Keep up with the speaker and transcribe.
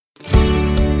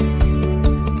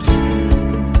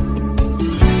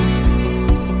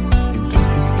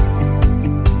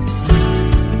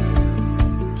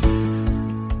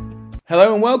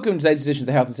Hello and welcome to today's edition of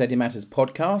the Health and Safety Matters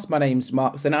podcast. My name's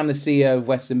Mark and I'm the CEO of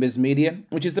Western Biz Media,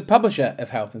 which is the publisher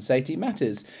of Health and Safety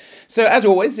Matters. So as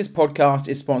always, this podcast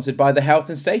is sponsored by the Health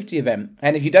and Safety event.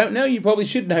 And if you don't know, you probably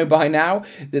should know by now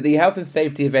that the Health and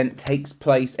Safety event takes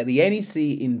place at the NEC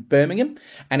in Birmingham,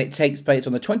 and it takes place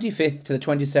on the 25th to the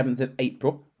 27th of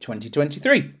April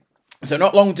 2023. So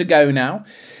not long to go now.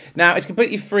 Now, it's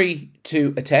completely free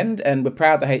to attend, and we're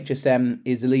proud that HSM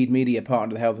is the lead media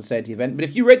partner of the Health and Safety event. But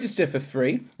if you register for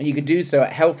free, and you can do so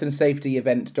at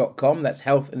healthandsafetyevent.com, that's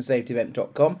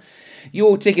healthandsafetyevent.com,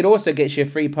 your ticket also gets you a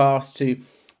free pass to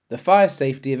the fire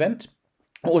safety event,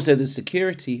 also the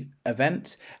security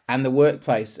event and the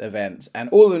workplace event. And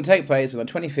all of them take place on the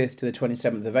 25th to the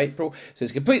 27th of April. So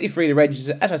it's completely free to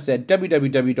register. As I said,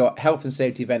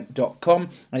 www.healthandsafetyevent.com.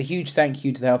 And a huge thank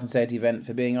you to the Health and Safety event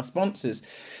for being our sponsors.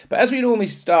 But as we normally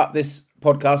start this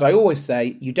podcast, I always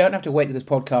say you don't have to wait till this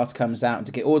podcast comes out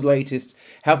to get all the latest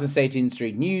health and safety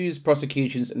industry news,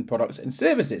 prosecutions and products and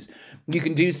services. You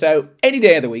can do so any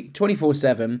day of the week,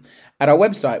 24/7, at our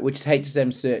website, which is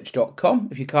hsmsearch.com.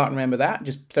 If you can't remember that,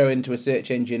 just throw into a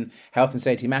search engine Health and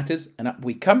Safety Matters and up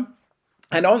we come.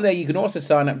 And on there, you can also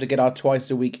sign up to get our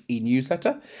twice-a-week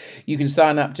e-newsletter. You can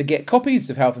sign up to get copies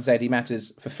of Health and Safety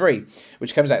Matters for free,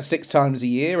 which comes out 6 times a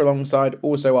year, alongside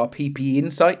also our PPE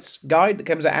Insights guide that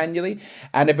comes out annually,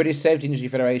 and a British Safety Industry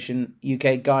Federation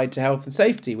UK Guide to Health and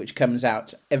Safety, which comes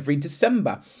out every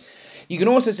December. You can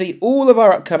also see all of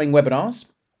our upcoming webinars,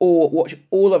 or watch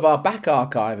all of our back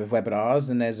archive of webinars,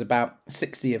 and there's about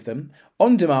 60 of them,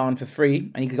 on demand for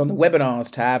free, and you click on the Webinars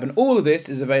tab, and all of this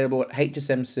is available at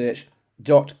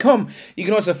hsmsearch.com. You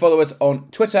can also follow us on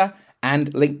Twitter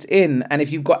and LinkedIn. And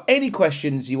if you've got any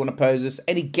questions you want to pose us,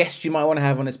 any guests you might want to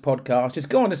have on this podcast, just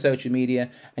go on to social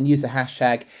media and use the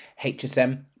hashtag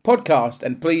HSM podcast.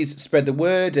 And please spread the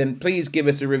word, and please give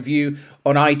us a review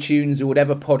on iTunes or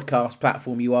whatever podcast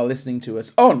platform you are listening to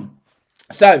us on.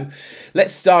 So,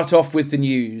 let's start off with the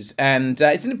news, and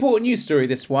it's an important news story,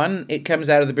 this one. It comes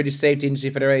out of the British Safety Industry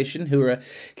Federation, who are a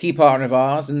key partner of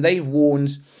ours, and they've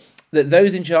warned that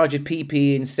those in charge of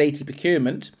PPE and safety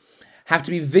procurement have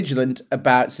to be vigilant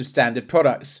about substandard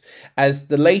products, as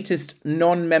the latest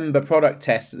non-member product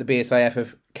test that the BSIF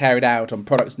have carried out on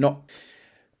products not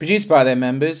produced by their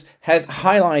members has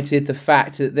highlighted the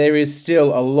fact that there is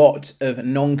still a lot of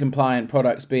non-compliant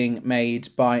products being made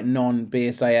by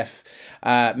non-BSIF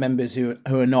members who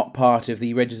are not part of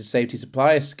the Registered Safety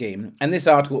Supplier Scheme. And this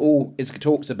article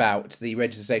talks about the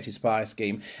Registered Safety Supplier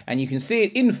Scheme, and you can see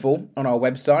it in full on our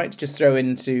website. Just throw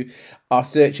into our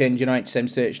search engine,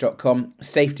 hsmsearch.com,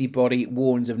 safety body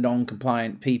warns of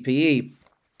non-compliant PPE.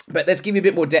 But let's give you a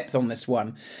bit more depth on this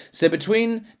one. So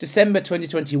between December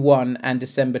 2021 and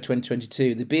December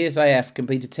 2022, the BSIF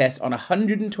completed tests on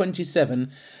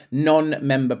 127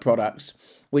 non-member products,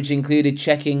 which included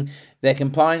checking their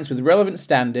compliance with relevant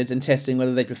standards and testing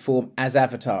whether they perform as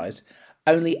advertised.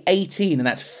 Only 18, and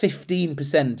that's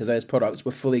 15% of those products,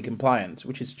 were fully compliant,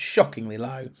 which is shockingly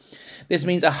low. This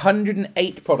means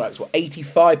 108 products, or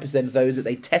 85% of those that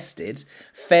they tested,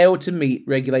 failed to meet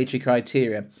regulatory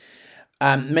criteria.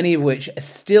 Many of which are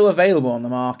still available on the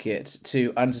market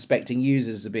to unsuspecting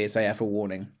users, the BSIF are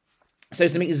warning. So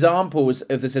some examples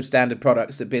of the substandard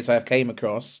products that BSIF came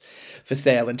across for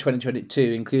sale in 2022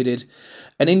 included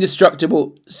an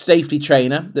indestructible safety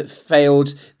trainer that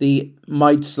failed the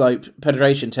mud slope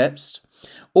penetration test,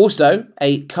 also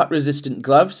a cut-resistant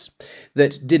gloves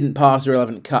that didn't pass the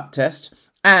relevant cut test,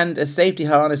 and a safety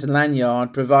harness and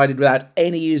lanyard provided without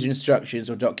any user instructions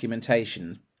or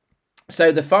documentation.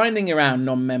 So the finding around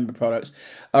non-member products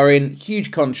are in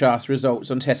huge contrast to results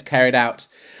on tests carried out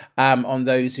on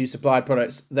those who supplied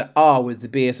products that are with the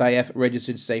BSIF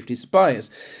registered safety suppliers,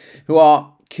 who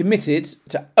are committed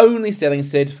to only selling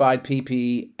certified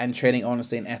PPE and trading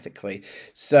honestly and ethically.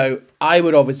 So I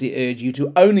would obviously urge you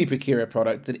to only procure a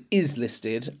product that is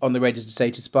listed on the Registered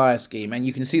Safety Supplier Scheme, and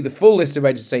you can see the full list of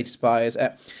registered safety suppliers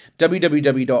at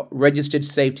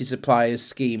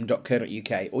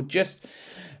www.registeredsafetysupplierscheme.co.uk, or just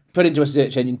put into a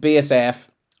search engine BSIF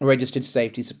Registered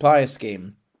Safety Supplier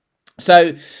Scheme.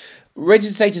 So,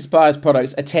 Registered Safety Suppliers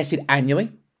products are tested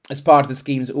annually as part of the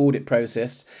scheme's audit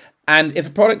process, and if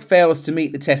a product fails to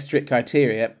meet the test strict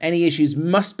criteria, any issues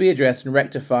must be addressed and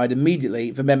rectified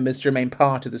immediately for members to remain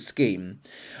part of the scheme.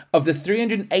 Of the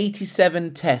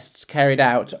 387 tests carried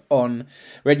out on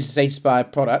Registered Safety Supplier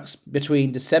products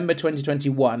between December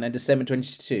 2021 and December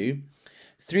 2022,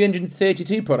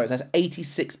 332 products, that's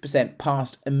 86%,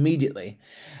 passed immediately.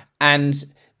 And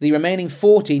the remaining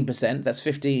 14%, that's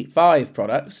 55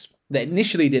 products, that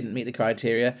initially didn't meet the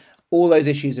criteria, all those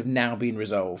issues have now been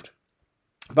resolved.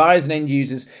 Buyers and end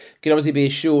users can obviously be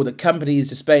assured that companies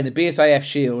displaying the BSIF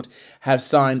shield have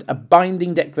signed a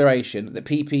binding declaration that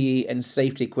PPE and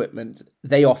safety equipment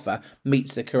they offer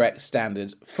meets the correct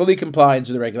standards, fully complies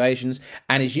with the regulations,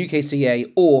 and is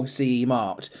UKCA or CE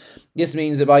marked. This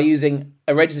means that by using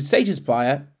a registered safety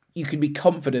supplier, you can be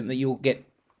confident that you'll get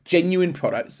genuine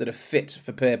products that are fit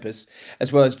for purpose,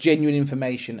 as well as genuine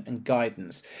information and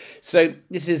guidance. So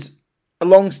this is a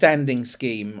long-standing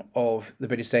scheme of the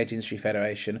British Safety Industry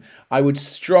Federation. I would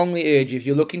strongly urge you, if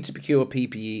you're looking to procure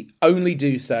PPE, only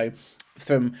do so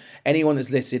from anyone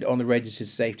that's listed on the registered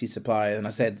safety supplier. And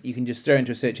I said you can just throw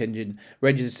into a search engine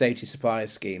registered safety supplier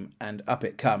scheme and up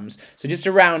it comes. So just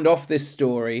to round off this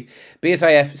story,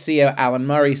 BSIF CEO Alan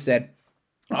Murray said,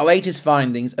 "Our latest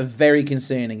findings are very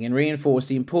concerning and reinforce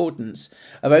the importance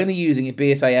of only using a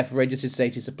BSIF registered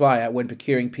safety supplier when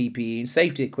procuring PPE and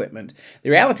safety equipment. The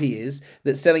reality is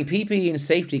that selling PPE and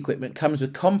safety equipment comes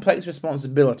with complex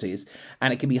responsibilities,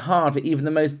 and it can be hard for even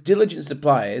the most diligent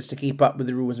suppliers to keep up with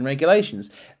the rules and regulations.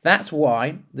 That's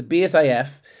why the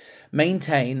BSIF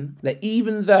maintain that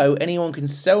even though anyone can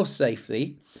sell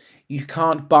safety, you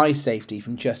can't buy safety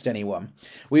from just anyone.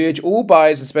 We urge all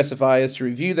buyers and specifiers to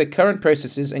review their current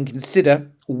processes and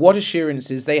consider what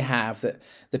assurances they have that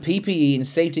the PPE and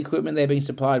safety equipment they're being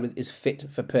supplied with is fit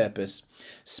for purpose.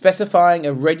 Specifying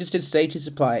a registered safety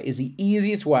supplier is the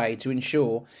easiest way to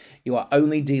ensure you are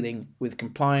only dealing with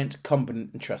compliant,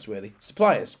 competent and trustworthy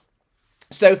suppliers."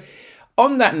 So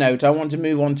on that note, I want to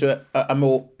move on to a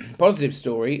more positive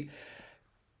story.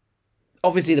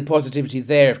 Obviously the positivity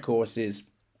there, of course, is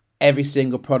every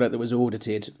single product that was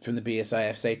audited from the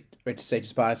BSIF Registered Safety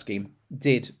Supplier Scheme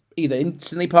did either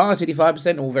instantly pass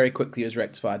 85% or very quickly was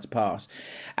rectified to pass.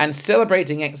 And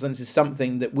celebrating excellence is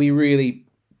something that we really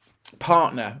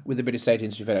partner with the British Safety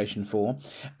Industry Federation for.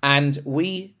 And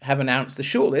we have announced the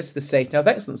shortlist, the Safety and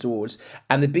Health Excellence Awards,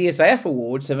 and the BSIF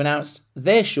Awards have announced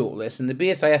their shortlist. And the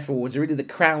BSIF Awards are really the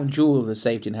crown jewel of the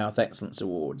Safety and Health Excellence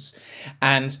Awards.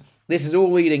 And this is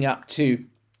all leading up to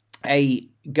a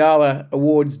gala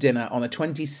awards dinner on the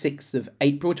 26th of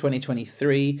April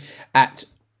 2023 at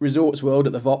Resorts World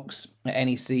at the Vox at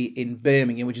NEC in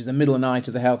Birmingham, which is the middle night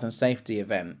of the health and safety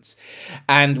event.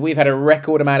 And we've had a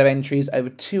record amount of entries, over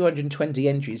 220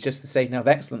 entries, just the Safety and Health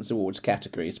Excellence Awards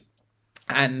categories.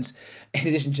 And in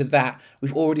addition to that,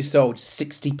 we've already sold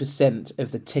 60%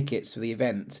 of the tickets for the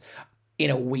event in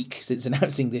a week since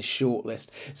announcing this shortlist.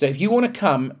 So if you want to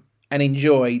come and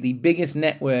enjoy the biggest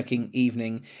networking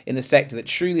evening in the sector that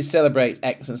truly celebrates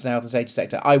excellence in the health and safety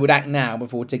sector, I would act now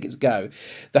before tickets go.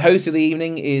 The host of the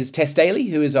evening is Tess Daly,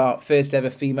 who is our first ever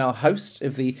female host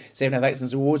of the Safety and Health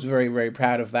Excellence Awards. Very, very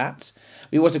proud of that.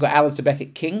 We've also got Alistair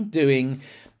Beckett-King doing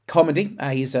comedy.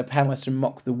 He's a panellist from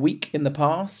Mock the Week in the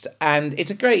past, and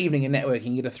it's a great evening of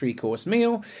networking. You get a 3-course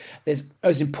meal. There's,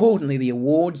 most importantly, the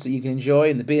awards that you can enjoy,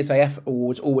 and the BSIF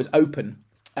Awards always open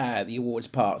the awards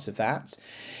parts of that.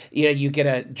 You know, you get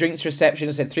a drinks reception,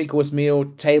 I said 3-course meal,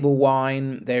 table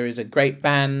wine, there is a great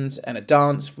band and a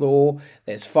dance floor,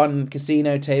 there's fun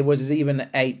casino tables, there's even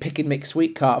a pick and mix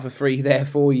sweet cart for free there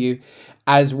for you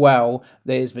as well.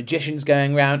 There's magicians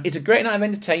going around. It's a great night of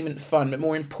entertainment, fun, but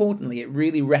more importantly, it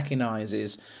really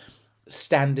recognises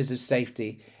standards of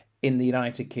safety in the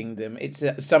United Kingdom. It's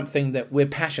something that we're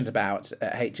passionate about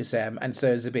at HSM, and so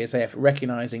is the BSIF,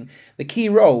 recognising the key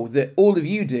role that all of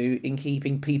you do in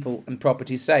keeping people and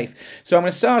property safe. So I'm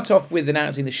going to start off with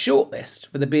announcing the shortlist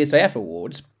for the BSIF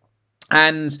Awards.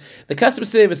 And the Customer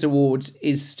Service Awards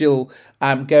is still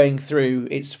going through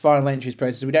its final entries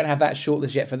process. We don't have that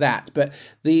shortlist yet for that. But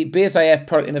the BSIF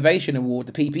Product Innovation Award,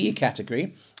 the PPE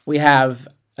category, we have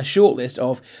a shortlist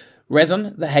of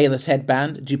Reson, the Hayless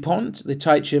headband, DuPont, the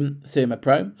Titanium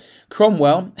ThermoPro,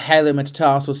 Cromwell, Halo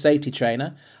Metatarsal safety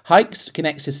trainer, Hikes,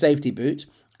 Connexus safety boot,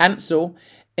 Ansell,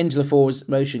 Interlaforce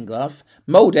motion glove,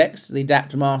 Moldex, the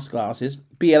Adapt mask glasses,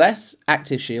 BLS,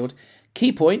 Active Shield,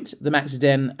 Keypoint, the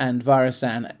Maxiden and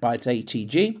Virusan by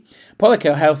ATG,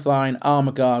 Polico Healthline,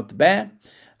 Armour Guard, the Bear,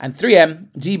 and 3M,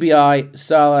 GBI,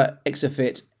 Sala,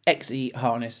 Exafit, XE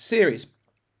Harness Series.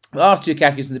 The last two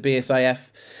categories in the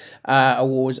BSIF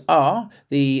awards are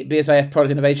the BSIF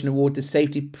Product Innovation Award, the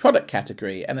Safety Product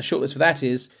category, and the shortlist for that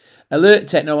is Alert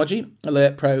Technology,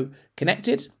 Alert Pro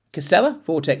Connected, Casella,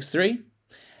 Vortex 3,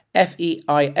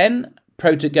 FEIN,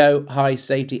 Pro2Go High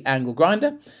Safety Angle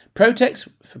Grinder, Protex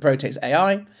for Protex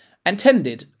AI, and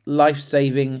Tended,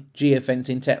 Life-Saving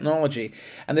Geofencing Technology.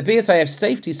 And the BSIF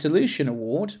Safety Solution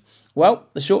Award, well,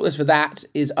 the shortlist for that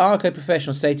is Arco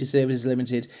Professional Safety Services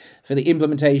Limited for the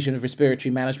implementation of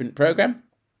Respiratory Management Programme,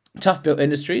 Tough Built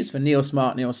Industries for Neil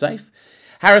Smart, Neil Safe,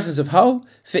 Harrison's of Hull,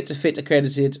 Fit to Fit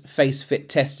accredited face fit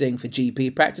testing for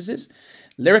GP practices,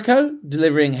 Lyrico,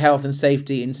 delivering health and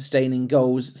safety in sustaining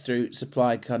goals through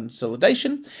supply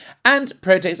consolidation, and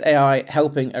Protex AI,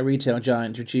 helping a retail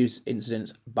giant reduce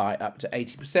incidents by up to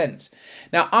 80%.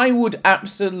 Now, I would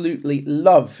absolutely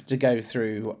love to go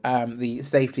through the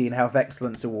Safety and Health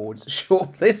Excellence Awards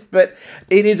shortlist, but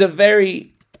it is a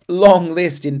very long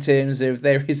list in terms of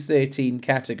there is 13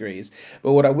 categories.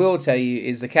 But what I will tell you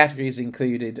is the categories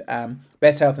included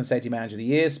Best Health and Safety Manager of the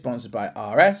Year, sponsored by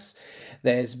RS.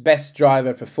 There's Best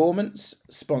Driver Performance,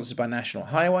 sponsored by National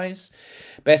Highways.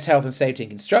 Best Health and Safety in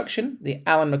Construction, the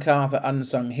Alan MacArthur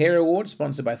Unsung Hero Award,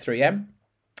 sponsored by 3M.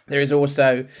 There is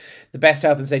also the Best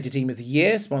Health and Safety Team of the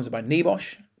Year, sponsored by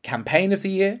NEBOSH. Campaign of the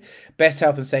Year, Best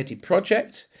Health and Safety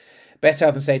Project. Best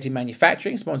Health and Safety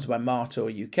Manufacturing, sponsored by Martor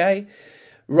UK.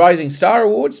 Rising Star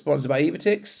Award, sponsored by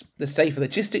Evotix. The Safer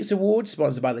Logistics Award,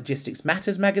 sponsored by Logistics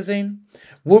Matters magazine.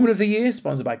 Woman of the Year,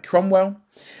 sponsored by Cromwell.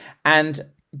 And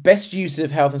Best Use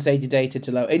of Health and Safety Data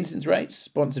to Lower Incidence Rates,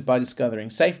 sponsored by Discovering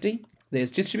Safety.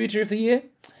 There's Distributor of the Year.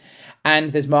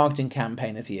 And there's Marketing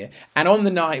Campaign of the Year. And on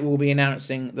the night, we'll be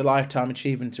announcing the Lifetime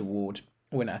Achievement Award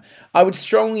winner. I would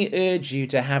strongly urge you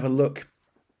to have a look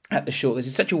at the shortlist.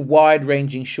 It's such a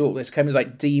wide-ranging shortlist. Companies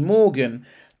like D. Morgan,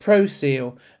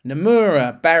 ProSeal,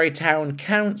 Nomura, Barry Town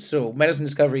Council, Medicine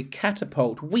Discovery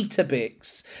Catapult,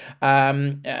 Weetabix,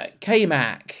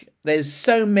 KMAC. There's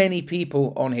so many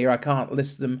people on here, I can't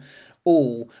list them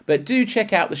all. But do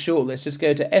check out the shortlist. Just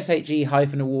go to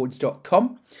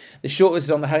she-awards.com. The shortlist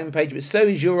is on the homepage, but so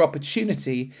is your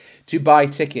opportunity to buy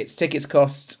tickets. Tickets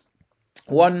cost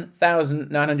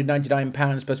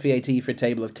 £1,999 plus VAT for a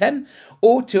table of 10,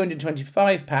 or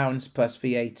 £225 plus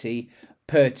VAT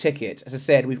per ticket. As I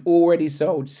said, we've already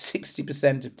sold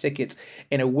 60% of tickets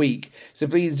in a week. So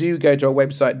please do go to our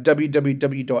website,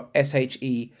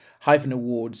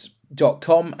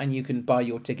 www.she-awards.com, and you can buy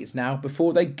your tickets now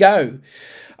before they go.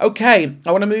 Okay,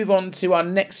 I want to move on to our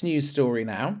next news story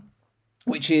now,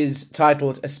 which is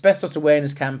titled Asbestos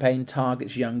Awareness Campaign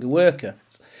Targets Younger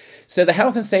Workers. So the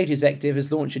Health and Safety Executive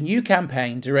has launched a new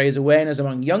campaign to raise awareness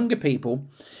among younger people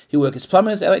who work as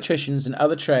plumbers, electricians and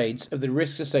other trades of the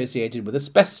risks associated with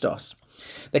asbestos.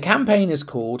 The campaign is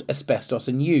called Asbestos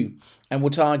and You and will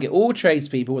target all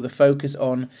tradespeople with a focus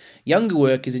on younger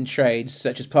workers in trades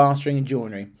such as plastering and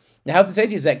joinery. The Health and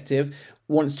Safety Executive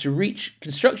wants to reach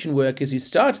construction workers who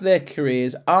started their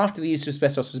careers after the use of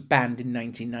asbestos was banned in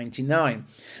 1999.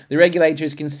 The regulator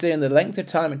is concerned the length of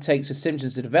time it takes for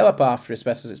symptoms to develop after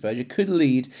asbestos exposure could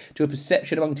lead to a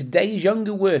perception among today's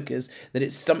younger workers that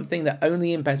it's something that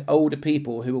only impacts older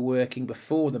people who were working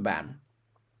before the ban.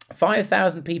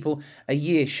 5,000 people a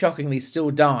year, shockingly, still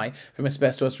die from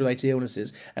asbestos-related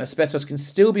illnesses, and asbestos can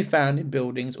still be found in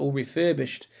buildings or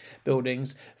refurbished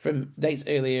buildings from dates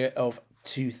earlier of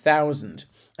 2000.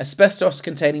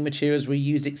 Asbestos-containing materials were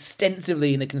used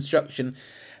extensively in the construction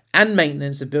and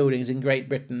maintenance of buildings in Great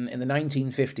Britain in the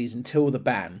 1950s until the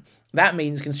ban. That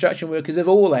means construction workers of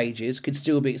all ages could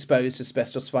still be exposed to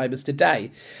asbestos fibres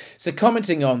today. So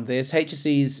commenting on this,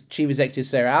 HSE's Chief Executive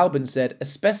Sarah Albin said,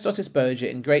 asbestos exposure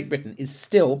in Great Britain is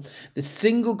still the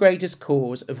single greatest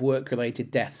cause of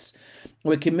work-related deaths.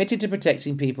 We're committed to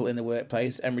protecting people in the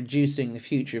workplace and reducing the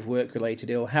future of work-related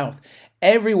ill health.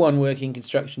 Everyone working in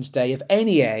construction today of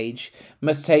any age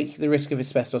must take the risk of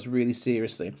asbestos really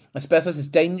seriously. Asbestos is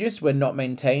dangerous when not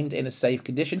maintained in a safe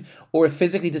condition or if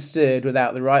physically disturbed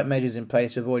without the right measures in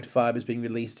place to avoid fibres being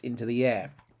released into the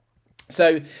air.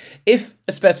 So, if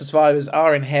asbestos fibres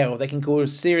are inhaled, they can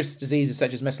cause serious diseases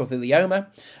such as mesothelioma,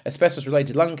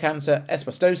 asbestos-related lung cancer,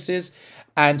 asbestosis,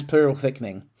 and pleural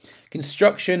thickening.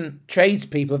 Construction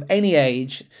tradespeople of any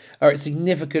age are at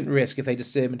significant risk if they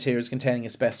disturb materials containing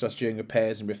asbestos during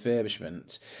repairs and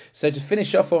refurbishment. So, to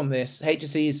finish off on this,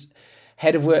 HSE's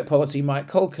Head of Work Policy,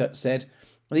 Mike Colcutt, said,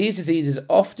 these diseases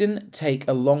often take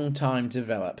a long time to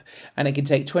develop, and it can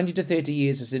take 20 to 30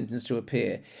 years for symptoms to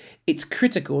appear. It's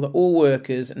critical that all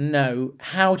workers know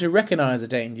how to recognise the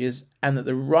dangers and that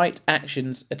the right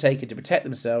actions are taken to protect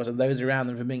themselves and those around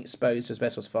them from being exposed to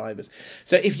asbestos fibres.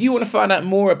 So if you want to find out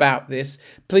more about this,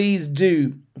 please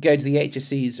do go to the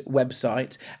HSE's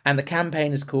website, and the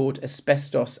campaign is called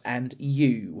Asbestos and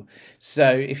You. So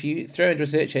if you throw into a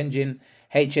search engine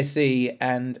HSE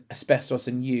and Asbestos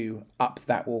and You, up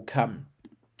that will come.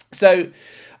 So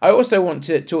I also want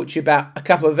to talk to you about a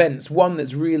couple of events, one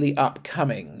that's really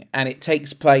upcoming, and it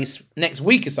takes place next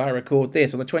week as I record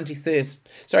this, on the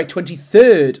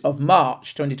 23rd of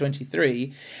March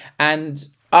 2023, and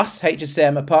us,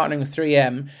 HSM, are partnering with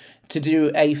 3M to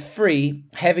do a free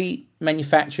heavy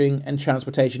Manufacturing and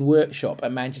Transportation Workshop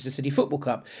at Manchester City Football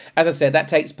Club. As I said, that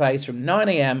takes place from 9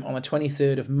 a.m. on the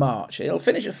 23rd of March. It'll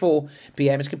finish at 4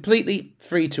 p.m. It's completely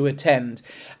free to attend.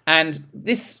 And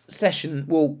this session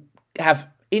will have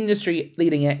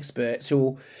industry-leading experts who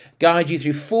will guide you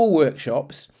through 4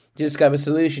 workshops to discover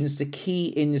solutions to key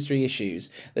industry issues.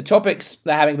 The topics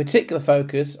are having a particular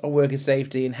focus on worker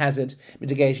safety and hazard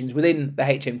mitigations within the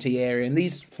HMT area. And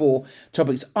these 4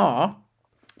 topics are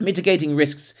mitigating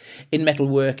risks in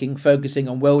metalworking, focusing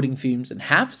on welding fumes and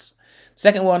HAVs.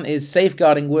 Second one is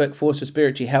safeguarding workforce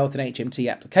respiratory health and HMT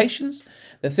applications.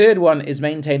 The third one is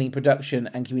maintaining production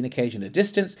and communication at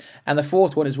distance. And the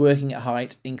fourth one is working at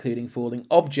height, including falling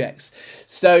objects.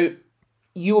 So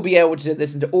you will be able to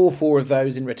listen to all 4 of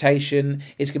those in rotation.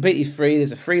 It's completely free.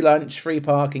 There's a free lunch, free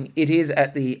parking. It is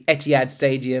at the Etihad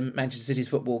Stadium, Manchester City's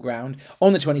football ground,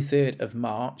 on the 23rd of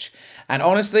March. And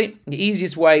honestly, the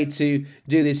easiest way to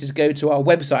do this is go to our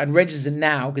website and register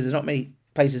now, because there's not many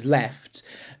places left.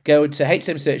 Go to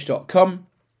hmsearch.com,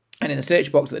 and in the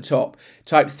search box at the top,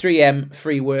 type 3M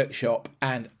free workshop,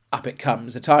 and up it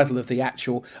comes. The title of the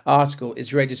actual article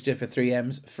is Register for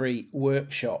 3M's Free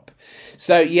Workshop.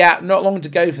 So yeah, not long to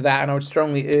go for that, and I would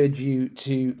strongly urge you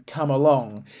to come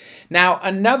along. Now,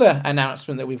 another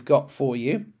announcement that we've got for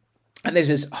you, and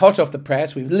this is hot off the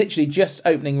press, we've literally just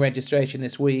opening registration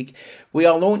this week. We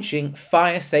are launching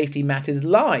Fire Safety Matters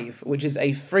Live, which is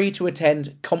a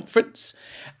free-to-attend conference,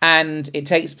 and it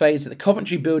takes place at the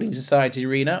Coventry Building Society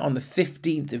Arena on the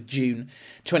 15th of June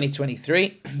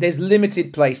 2023. There's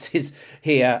limited places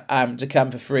here to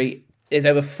come for free. There's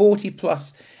over 40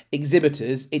 plus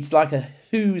exhibitors. It's like a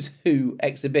who's who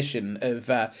exhibition of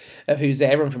who's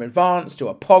there. Everyone from Advanced to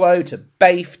Apollo to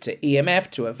BAFE to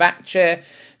EMF to a VAC chair,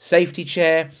 safety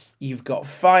chair. You've got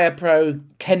FirePro,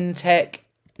 Kentech,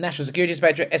 National Security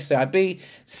Inspectorate, SCIB,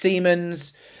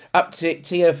 Siemens, Uptick,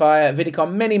 TO Fire,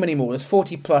 Vidicom, many, many more. There's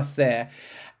 40 plus there.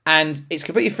 And it's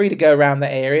completely free to go around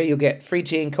that area. You'll get free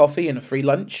tea and coffee and a free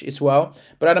lunch as well.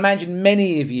 But I'd imagine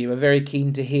many of you are very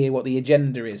keen to hear what the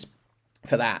agenda is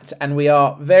for that, and we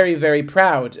are very, very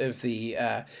proud of the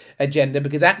agenda,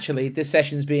 because actually this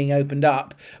session is being opened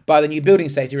up by the new building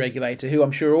safety regulator, who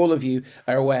I'm sure all of you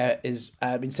are aware is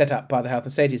been set up by the Health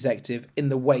and Safety Executive in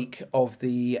the wake of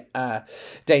the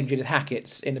Dame Judith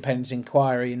Hackett's independent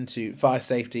inquiry into fire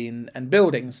safety and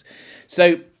buildings.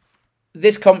 So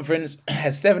this conference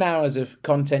has 7 hours of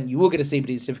content. You will get a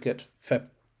CPD certificate for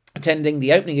attending.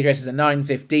 The opening address is at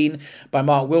 9:15 by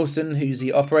Mark Wilson, who's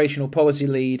the Operational Policy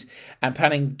Lead and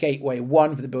Planning Gateway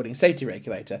 1 for the Building Safety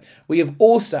Regulator. We have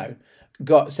also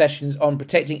got sessions on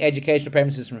protecting educational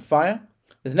premises from fire.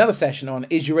 There's another session on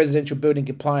is your residential building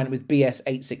compliant with BS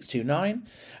 8629.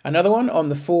 Another one on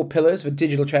the 4 pillars for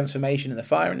digital transformation in the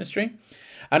fire industry.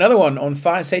 Another one on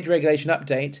fire safety regulation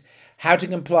update, how to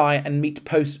comply and meet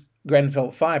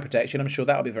post-Grenfell fire protection. I'm sure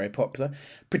that'll be very popular.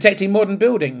 Protecting modern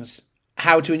buildings,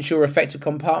 how to ensure effective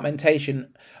compartmentation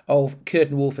of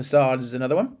curtain wall facades is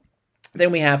another one.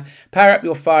 Then we have Power Up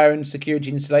Your Fire and Security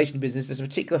Installation Business. There's a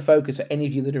particular focus for any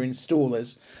of you that are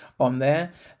installers on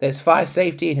there. There's Fire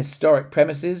Safety in Historic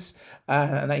Premises.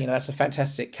 And that's a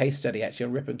fantastic case study actually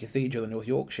on Ripon Cathedral in North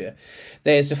Yorkshire.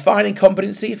 There's Defining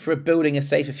Competency for Building a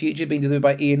Safer Future, being delivered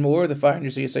by Ian Moore of the Fire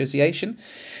Industry Association.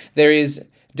 There is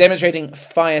Demonstrating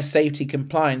Fire Safety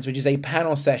Compliance, which is a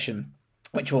panel session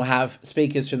which will have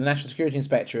speakers from the National Security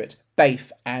Inspectorate,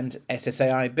 BAFE and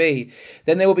SSAIB.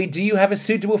 Then there will be Do You Have a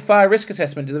Suitable Fire Risk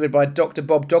Assessment, delivered by Dr.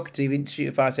 Bob Doherty of the Institute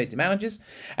of Fire Safety Managers.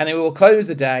 And then we will close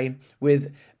the day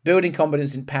with Building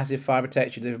Competence in Passive Fire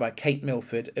Protection, delivered by Kate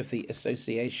Milford of the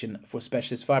Association for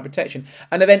Specialist Fire Protection.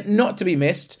 An event not to be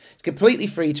missed. It's completely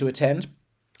free to attend.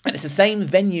 And it's the same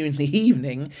venue in the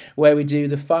evening where we do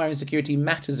the Fire and Security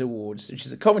Matters Awards, which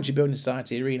is at Coventry Building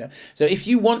Society Arena. So if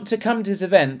you want to come to this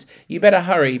event, you better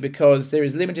hurry, because there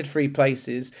is limited free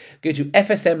places. Go to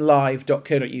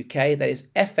fsmlive.co.uk. That is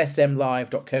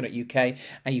fsmlive.co.uk,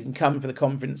 and you can come for the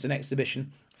conference and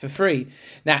exhibition for free.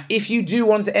 Now, if you do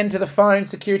want to enter the Fire and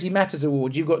Security Matters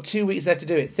Award, you've got 2 weeks left to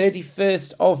do it,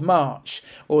 31st of March,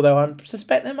 although I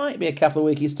suspect there might be a couple of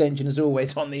week extension as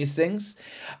always on these things.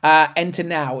 Enter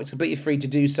now. It's completely free to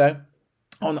do so.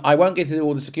 I won't go through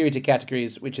all the security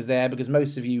categories which are there, because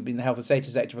most of you in the health and safety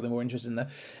sector are more interested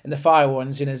in the fire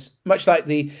ones. As much like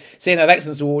the CNL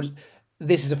Excellence Award,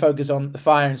 this is a focus on the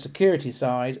fire and security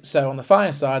side. So on the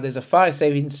fire side, there's a Fire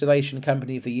Safety Installation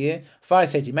Company of the Year, Fire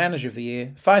Safety Manager of the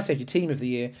Year, Fire Safety Team of the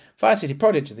Year, Fire Safety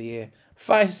Product of the Year,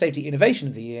 Fire Safety Innovation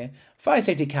of the Year, Fire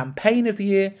Safety Campaign of the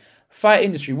Year, Fire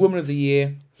Industry Woman of the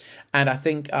Year, and I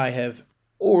think I have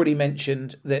already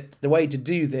mentioned that the way to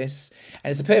do this,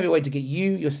 and it's a perfect way to get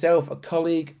you, yourself, a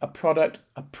colleague, a product,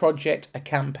 a project, a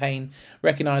campaign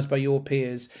recognised by your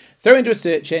peers. Throw into a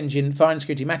search engine, Fire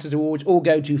Security Matters Awards, or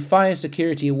go to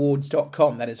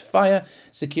firesecurityawards.com. That is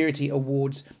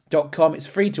firesecurityawards.com. It's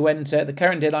free to enter. The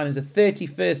current deadline is the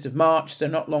 31st of March, so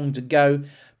not long to go.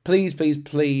 Please, please,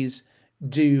 please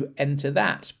do enter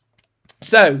that.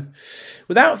 So,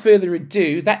 without further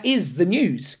ado, that is the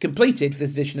news completed for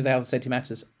this edition of the Health and Safety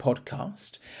Matters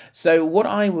podcast. So, what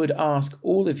I would ask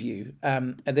all of you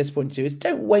at this point to do is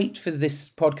don't wait for this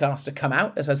podcast to come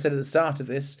out, as I said at the start of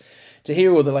this, to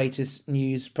hear all the latest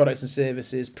news, products and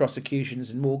services,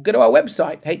 prosecutions and more. Go to our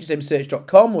website,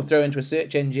 hsmsearch.com, or throw into a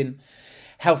search engine,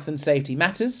 Health and Safety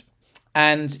Matters.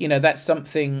 And, that's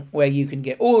something where you can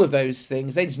get all of those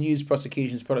things, latest news,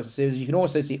 prosecutions, products and services. You can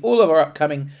also see all of our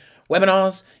upcoming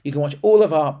webinars. You can watch all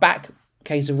of our back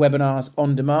case of webinars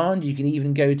on demand. You can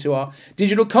even go to our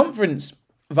digital conference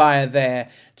via there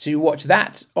to watch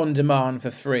that on demand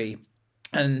for free.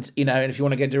 And, and if you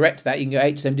want to go direct to that, you can go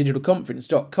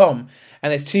hsmdigitalconference.com,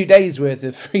 and there's 2 days worth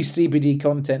of free CPD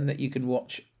content that you can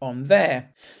watch on there.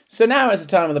 So now is the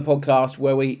time of the podcast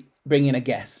where we bring in a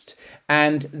guest.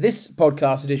 And this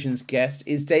podcast edition's guest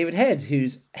is David Head,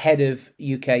 who's head of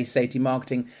UK safety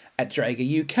marketing at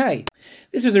Draeger UK.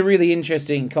 This was a really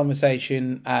interesting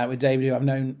conversation with David, who I've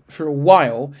known for a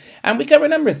while. And we cover a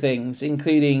number of things,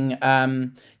 including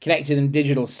connected and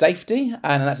digital safety.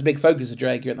 And that's a big focus of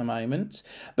Draeger at the moment.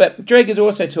 But Draeger's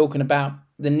also talking about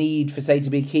the need for safety to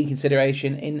be a key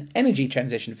consideration in energy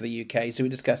transition for the UK. So we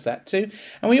discuss that too.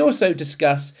 And we also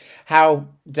discuss how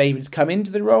David's come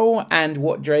into the role and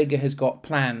what Draeger has got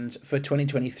planned for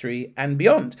 2023 and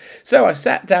beyond. So I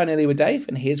sat down earlier with Dave,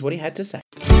 and here's what he had to say.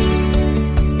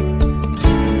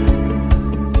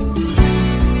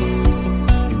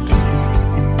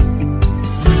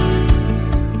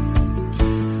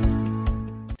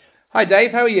 Hi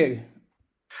Dave, how are you?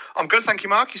 I'm good, thank you,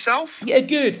 Mark. Yourself? Yeah,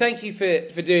 good. Thank you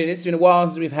for doing this. It's been a while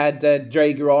since we've had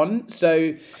Draeger on,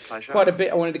 so quite a bit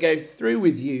I wanted to go through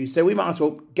with you. So we might as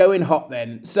well go in hot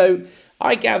then. So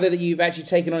I gather that you've actually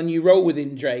taken on a new role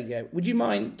within Draeger. Would you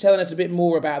mind telling us a bit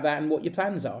more about that and what your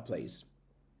plans are, please?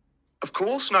 Of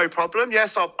course, no problem.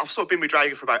 Yes, I've sort of been with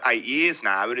Draeger for about 8 years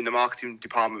now, and in the marketing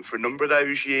department for a number of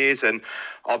those years. And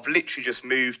I've literally just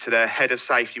moved to the head of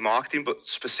safety marketing, but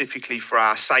specifically for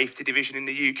our safety division in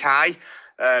the UK.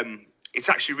 It's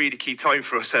actually a really key time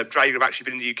for us. Draeger have actually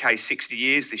been in the UK 60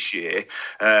 years this year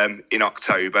in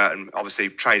October, and obviously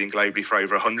trading globally for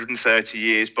over 130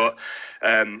 years. But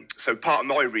so part of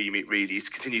my remit really is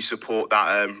to continue to support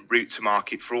that route to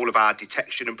market for all of our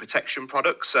detection and protection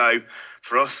products. So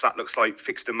for us, that looks like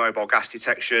fixed and mobile gas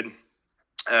detection,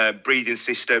 breathing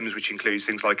systems, which includes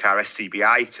things like our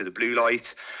SCBA to the blue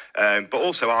light, but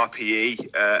also RPE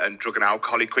and drug and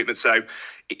alcohol equipment. So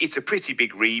it's a pretty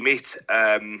big remit.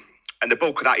 And the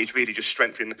bulk of that is really just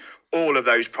strengthening all of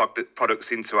those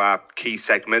products into our key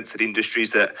segments and industries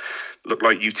that look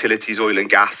like utilities, oil and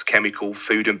gas, chemical,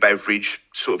 food and beverage,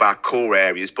 sort of our core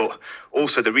areas, but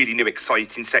also the really new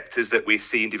exciting sectors that we're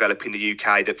seeing develop in the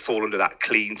UK that fall under that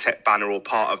clean tech banner or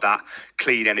part of that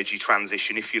clean energy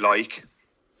transition, if you like.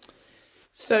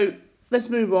 So let's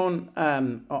move on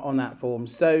that form.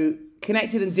 So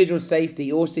connected and digital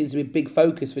safety also seems to be a big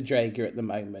focus for Draeger at the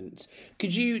moment.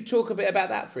 Could you talk a bit about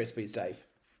that for us, please, Dave?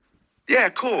 Yeah,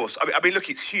 of course. I mean, look,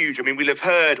 it's huge. I mean, we'll have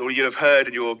heard, or you'll have heard,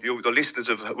 and your listeners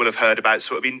will have heard about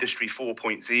sort of Industry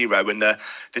 4.0 and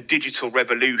the digital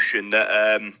revolution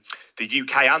that the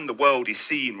UK and the world is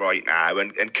seeing right now,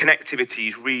 and connectivity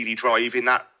is really driving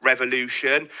that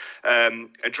revolution. And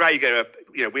Draeger,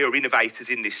 we are innovators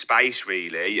in this space,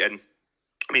 really, and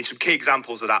I mean, some key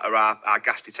examples of that are our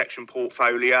gas detection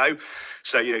portfolio.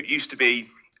 So, it used to be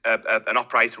an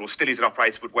operator, or still is an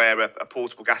operator, would wear a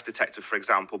portable gas detector, for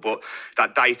example, but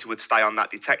that data would stay on that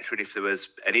detector, and if there was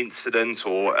an incident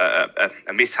or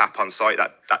a mishap on site,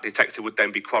 that detector would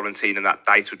then be quarantined and that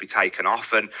data would be taken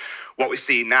off. And what we're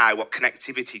seeing now, what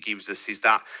connectivity gives us, is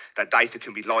that data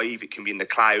can be live, it can be in the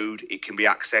cloud, it can be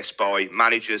accessed by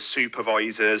managers,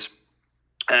 supervisors.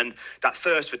 And that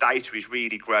thirst for data is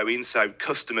really growing. So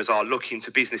customers are looking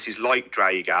to businesses like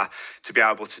Draeger to be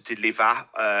able to deliver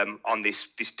on this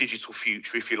digital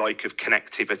future, if you like, of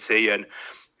connectivity. And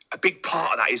a big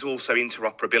part of that is also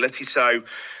interoperability. So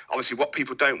obviously what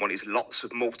people don't want is lots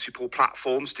of multiple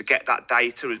platforms to get that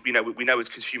data. We know as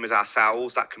consumers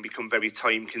ourselves, that can become very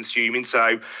time consuming.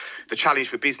 So the challenge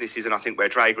for businesses, and I think where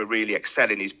Draeger are really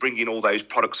excelling, is bringing all those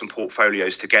products and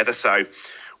portfolios together. So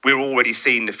we're already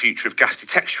seeing the future of gas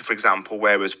detection, for example,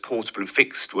 whereas portable and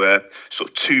fixed were sort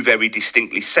of two very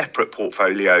distinctly separate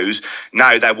portfolios.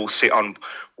 Now they will sit on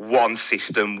one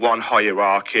system, one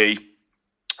hierarchy,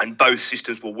 and both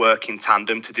systems will work in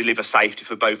tandem to deliver safety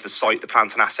for both the site, the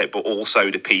plant and asset, but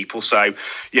also the people. So,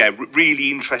 yeah,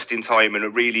 really interesting time and a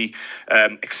really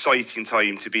exciting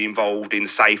time to be involved in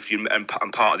safety and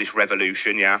part of this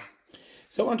revolution, yeah.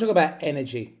 So I want to talk about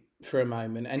energy for a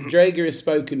moment. And Draeger has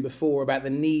spoken before about the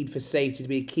need for safety to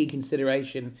be a key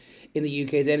consideration in the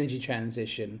UK's energy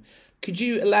transition. Could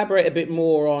you elaborate a bit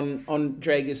more on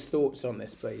Draeger's thoughts on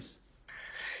this, please?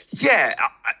 Yeah,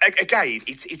 again,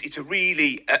 it's a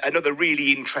really another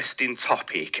really interesting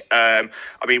topic. I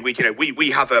mean,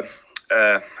 we have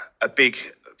a big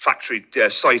factory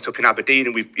site up in Aberdeen,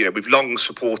 and we've long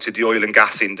supported the oil and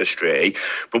gas industry.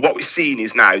 But what we're seeing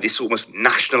is now this almost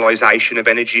nationalisation of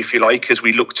energy, if you like, as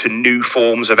we look to new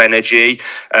forms of energy.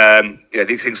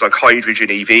 Things like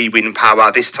hydrogen, EV, wind power,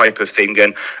 this type of thing,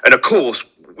 and of course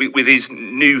with these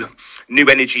new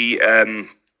energy.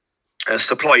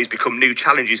 Supplies become new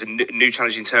challenges and new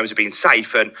challenges in terms of being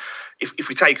safe. And if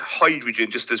we take hydrogen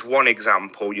just as one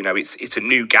example, it's a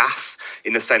new gas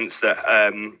in the sense that,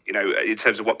 in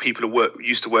terms of what people are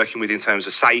used to working with in terms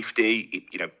of safety.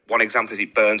 One example is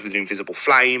it burns with an invisible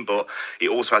flame, but it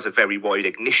also has a very wide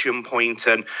ignition point,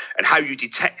 and how you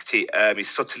detect it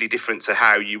is subtly different to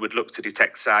how you would look to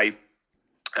detect, say,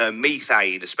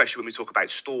 methane, especially when we talk about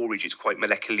storage. It's quite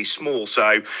molecularly small,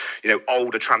 so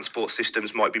older transport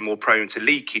systems might be more prone to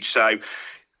leakage. So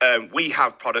we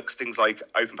have products, things like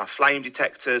open path flame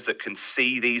detectors that can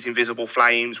see these invisible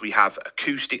flames. We have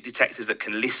acoustic detectors that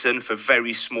can listen for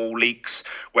very small leaks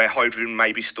where hydrogen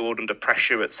may be stored under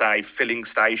pressure at, say, filling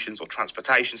stations or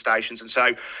transportation stations. And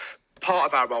so part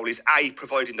of our role is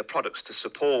providing the products to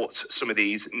support some of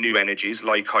these new energies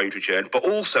like hydrogen, but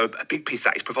also a big piece of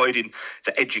that is providing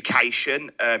the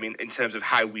education in terms of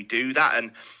how we do that.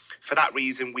 And for that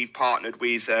reason, we've partnered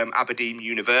with Aberdeen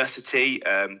University.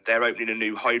 They're opening a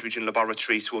new hydrogen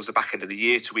laboratory towards the back end of the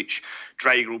year, to which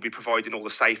Draeger will be providing all the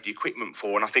safety equipment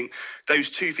for. And I think those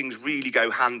two things really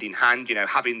go hand in hand,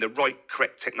 having the right,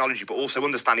 correct technology, but also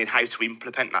understanding how to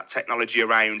implement that technology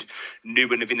around new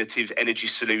and innovative energy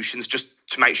solutions, just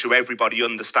to make sure everybody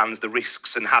understands the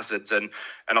risks and hazards. And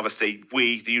obviously,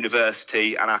 we, the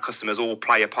university, and our customers all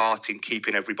play a part in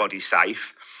keeping everybody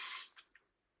safe.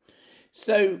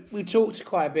 So we talked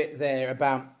quite a bit there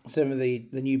about some of the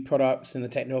new products and the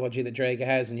technology that Draeger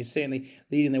has, and you're certainly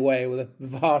leading the way with a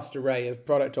vast array of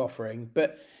product offering.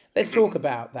 But let's talk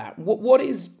about that. What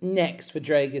is next for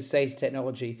Draeger's safety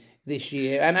technology this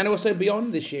year, and also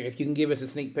beyond this year, if you can give us a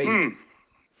sneak peek?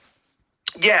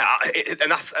 Yeah, and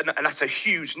that's a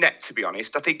huge net, to be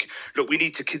honest. I think, look, we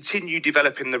need to continue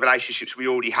developing the relationships we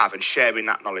already have and sharing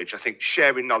that knowledge. I think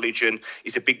sharing knowledge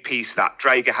is a big piece of that.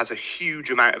 Draeger has a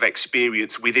huge amount of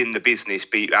experience within the business,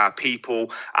 be it our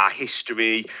people, our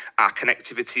history, our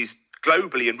connectivities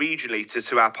globally and regionally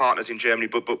to our partners in Germany,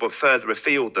 but further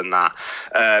afield than that.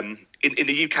 In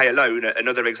the UK alone,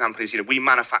 another example is, we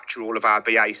manufacture all of our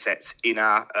BA sets in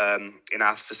our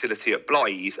facility at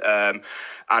Blythe,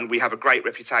 and we have a great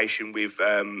reputation with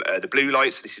the blue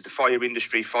lights. This is the fire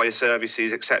industry, fire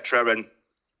services, etc. And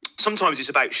sometimes it's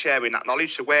about sharing that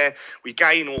knowledge. So where we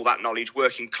gain all that knowledge,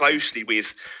 working closely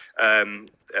with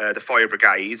the fire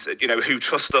brigades, who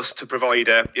trust us to provide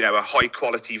a high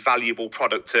quality, valuable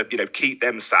product to keep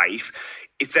them safe.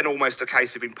 It's then almost a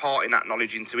case of imparting that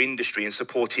knowledge into industry and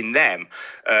supporting them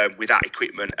with that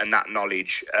equipment and that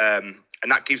knowledge.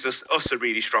 And that gives us a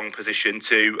really strong position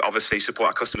to obviously support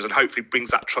our customers, and hopefully brings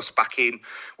that trust back in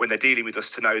when they're dealing with us,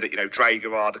 to know that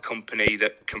Draeger are the company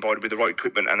that can provide with the right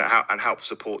equipment and help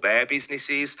support their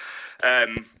businesses.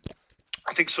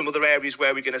 I think some other areas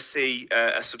where we're going to see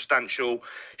a substantial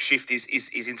shift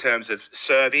is in terms of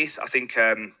service. I think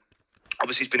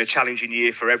obviously it's been a challenging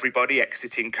year for everybody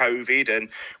exiting COVID, and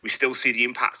we still see the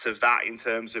impact of that in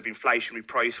terms of inflationary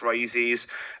price rises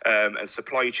and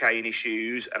supply chain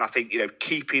issues. And I think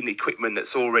keeping the equipment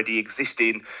that's already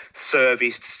existing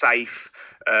serviced, safe,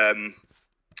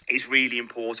 is really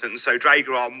important. So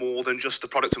Draeger are more than just the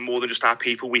product and more than just our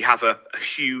people. We have a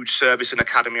huge service and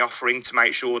academy offering to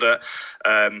make sure that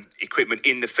equipment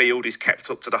in the field is kept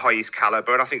up to the highest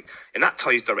caliber. And I think, and that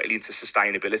ties directly into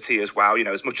sustainability as well.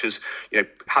 As much as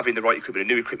having the right equipment and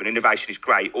new equipment, innovation is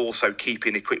great. Also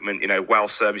keeping equipment well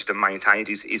serviced and maintained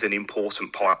is an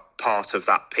important part of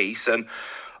that piece. And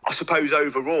I suppose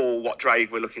overall, what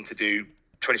Draeger we're looking to do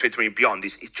 2023 and beyond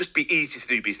is just be easy to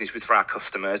do business with for our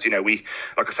customers. You know, we,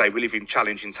 like I say, we live in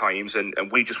challenging times, and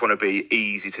we just want to be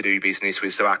easy to do business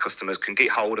with, so our customers can get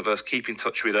hold of us, keep in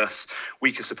touch with us.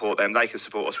 We can support them, they can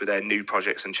support us with their new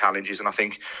projects and challenges. And I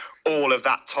think all of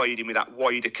that tied in with that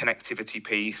wider connectivity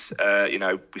piece, you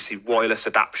know, we see wireless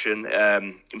adaptation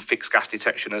and fixed gas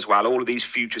detection as well. All of these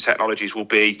future technologies will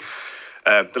be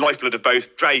the lifeblood of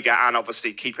both Draeger and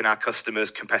obviously keeping our customers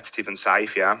competitive and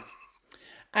safe, yeah.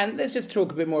 And let's just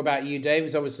talk a bit more about you, Dave,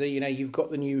 because obviously, you know, you've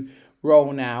got the new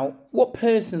role now. What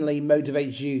personally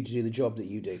motivates you to do the job that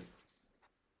you do?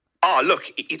 Oh,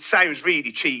 look, it sounds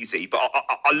really cheesy, but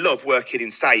I love working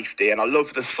in safety, and I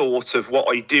love the thought of what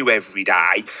I do every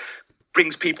day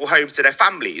brings people home to their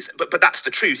families. But that's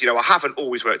the truth. You know, I haven't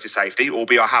always worked in safety,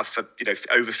 albeit I have for, you know,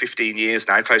 over 15 years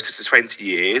now, closer to 20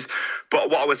 years. But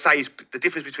what I would say is the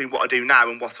difference between what I do now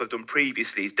and what I've done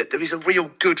previously is that there is a real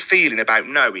good feeling about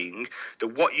knowing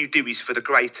that what you do is for the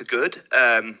greater good.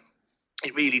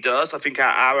 It really does. I think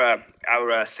our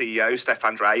CEO,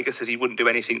 Stefan Draeger, says he wouldn't do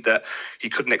anything that he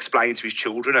couldn't explain to his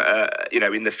children, you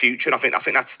know, in the future. And I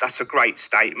think that's a great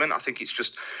statement. I think it's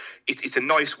just, it's a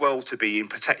nice world to be in,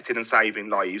 protecting and saving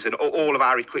lives. And all of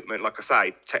our equipment, like I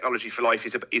say, Technology for Life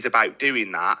is about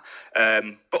doing that.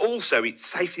 But also,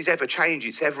 safety is ever changing,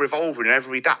 it's ever evolving and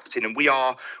ever adapting. And we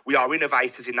are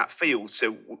innovators in that field,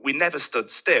 so we never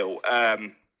stood still.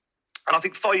 And I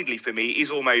think finally for me is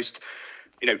almost,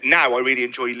 you know, now I really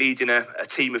enjoy leading a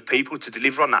team of people to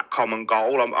deliver on that common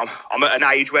goal. I'm at an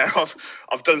age where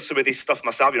I've done some of this stuff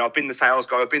myself. You know, I've been the sales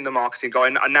guy, I've been the marketing guy,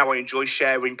 and now I enjoy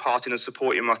sharing, parting and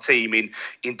supporting my team in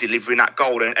delivering that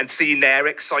goal and seeing their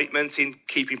excitement in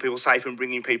keeping people safe and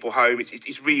bringing people home.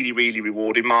 It's really, really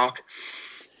rewarding, Mark.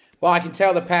 Well, I can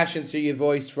tell the passion through your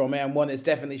voice from it, and one that's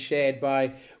definitely shared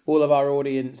by all of our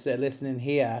audience listening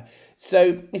here.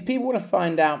 So if people want to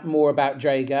find out more about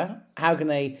Draeger, how can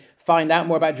they find out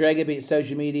more about Draeger, be it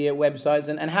social media, websites,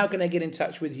 and how can they get in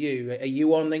touch with you? Are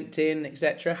you on LinkedIn,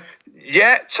 etc.?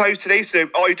 Yeah, totally. So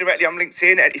I directly on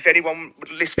LinkedIn, and if anyone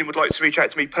listening would like to reach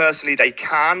out to me personally, they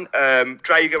can.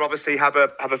 Draeger obviously have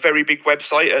a very big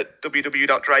website at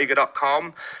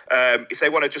www.draeger.com. If they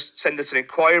want to just send us an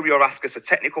inquiry or ask us a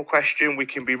technical question, we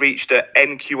can be reached at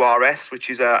NQRS,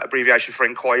 which is an abbreviation for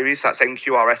inquiries. That's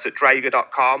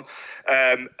NQRS@draeger.com.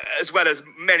 As well as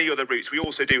many other routes. We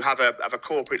also do have a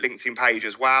corporate LinkedIn page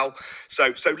as well.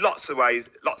 So lots of ways,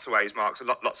 Mark. So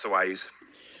lots of ways.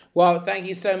 Well, thank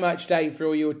you so much, Dave, for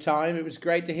all your time. It was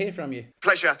great to hear from you.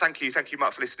 Pleasure. Thank you,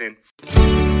 Mark, for listening.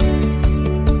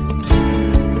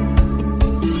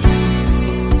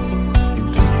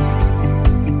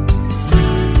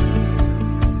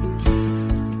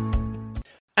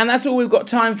 And that's all we've got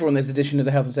time for on this edition of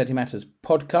the Health and Safety Matters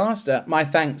podcast. My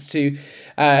thanks to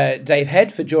Dave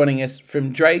Head for joining us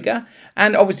from Draeger,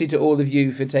 and obviously to all of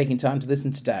you for taking time to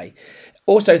listen today.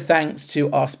 Also, thanks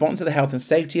to our sponsor, the Health and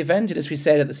Safety event. And as we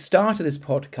said at the start of this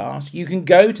podcast, you can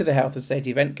go to the Health and Safety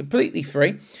event completely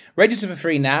free. Register for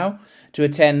free now to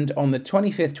attend on the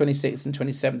 25th, 26th and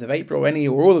 27th of April, any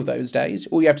or all of those days.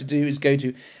 All you have to do is go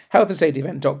to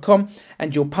healthandsafetyevent.com,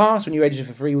 and your pass, when you register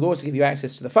for free, will also give you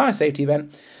access to the fire safety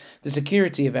event, the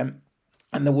security event,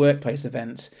 and the workplace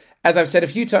event. As I've said a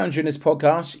few times during this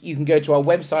podcast, you can go to our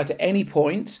website at any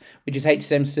point, which is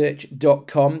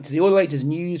hsmsearch.com, to see all the latest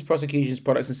news, prosecutions,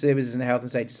 products and services in the health and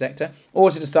safety sector.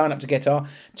 Also to sign up to get our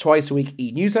twice-a-week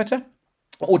e-newsletter,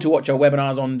 or to watch our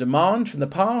webinars on demand from the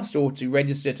past, or to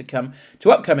register to come to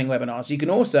upcoming webinars. You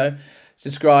can also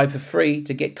subscribe for free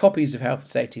to get copies of Health and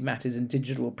Safety Matters in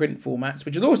digital or print formats,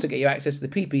 which will also get you access to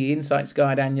the PPE Insights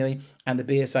Guide annually and the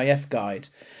BSIF Guide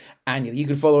annually. You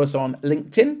can follow us on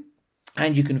LinkedIn,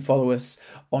 and you can follow us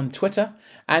on Twitter.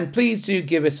 And please do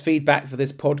give us feedback for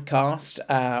this podcast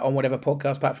on whatever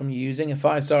podcast platform you're using. A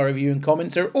 5-star review and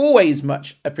comments are always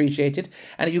much appreciated.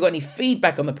 And if you've got any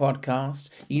feedback on the podcast,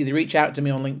 you either reach out to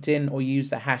me on LinkedIn or use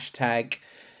the hashtag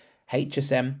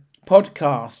HSM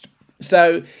Podcast.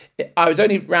 So I was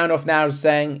only round off now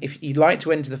saying if you'd like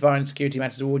to enter the Fire and Security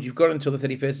Matters Award, you've got until the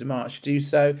 31st of March to do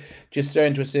so. Just throw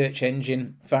into a search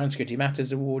engine Fire and Security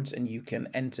Matters Awards and you can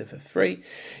enter for free.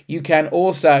 You can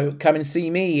also come and see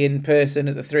me in person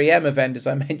at the 3M event, as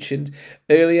I mentioned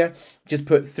earlier. Just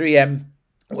put 3M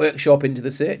workshop into the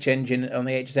search engine on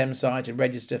the HSM site and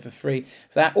register for free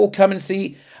for that. Or come and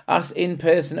see us in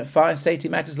person at Fire Safety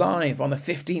Matters Live on the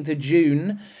 15th of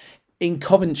June in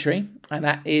Coventry, and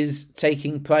that is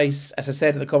taking place, as I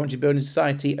said, at the Coventry Building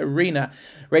Society Arena.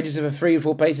 Register for free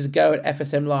before places go at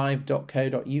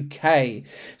fsmlive.co.uk.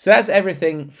 So that's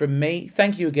everything from me.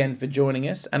 Thank you again for joining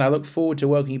us, and I look forward to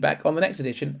welcoming you back on the next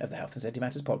edition of the Health and Safety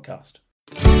Matters podcast.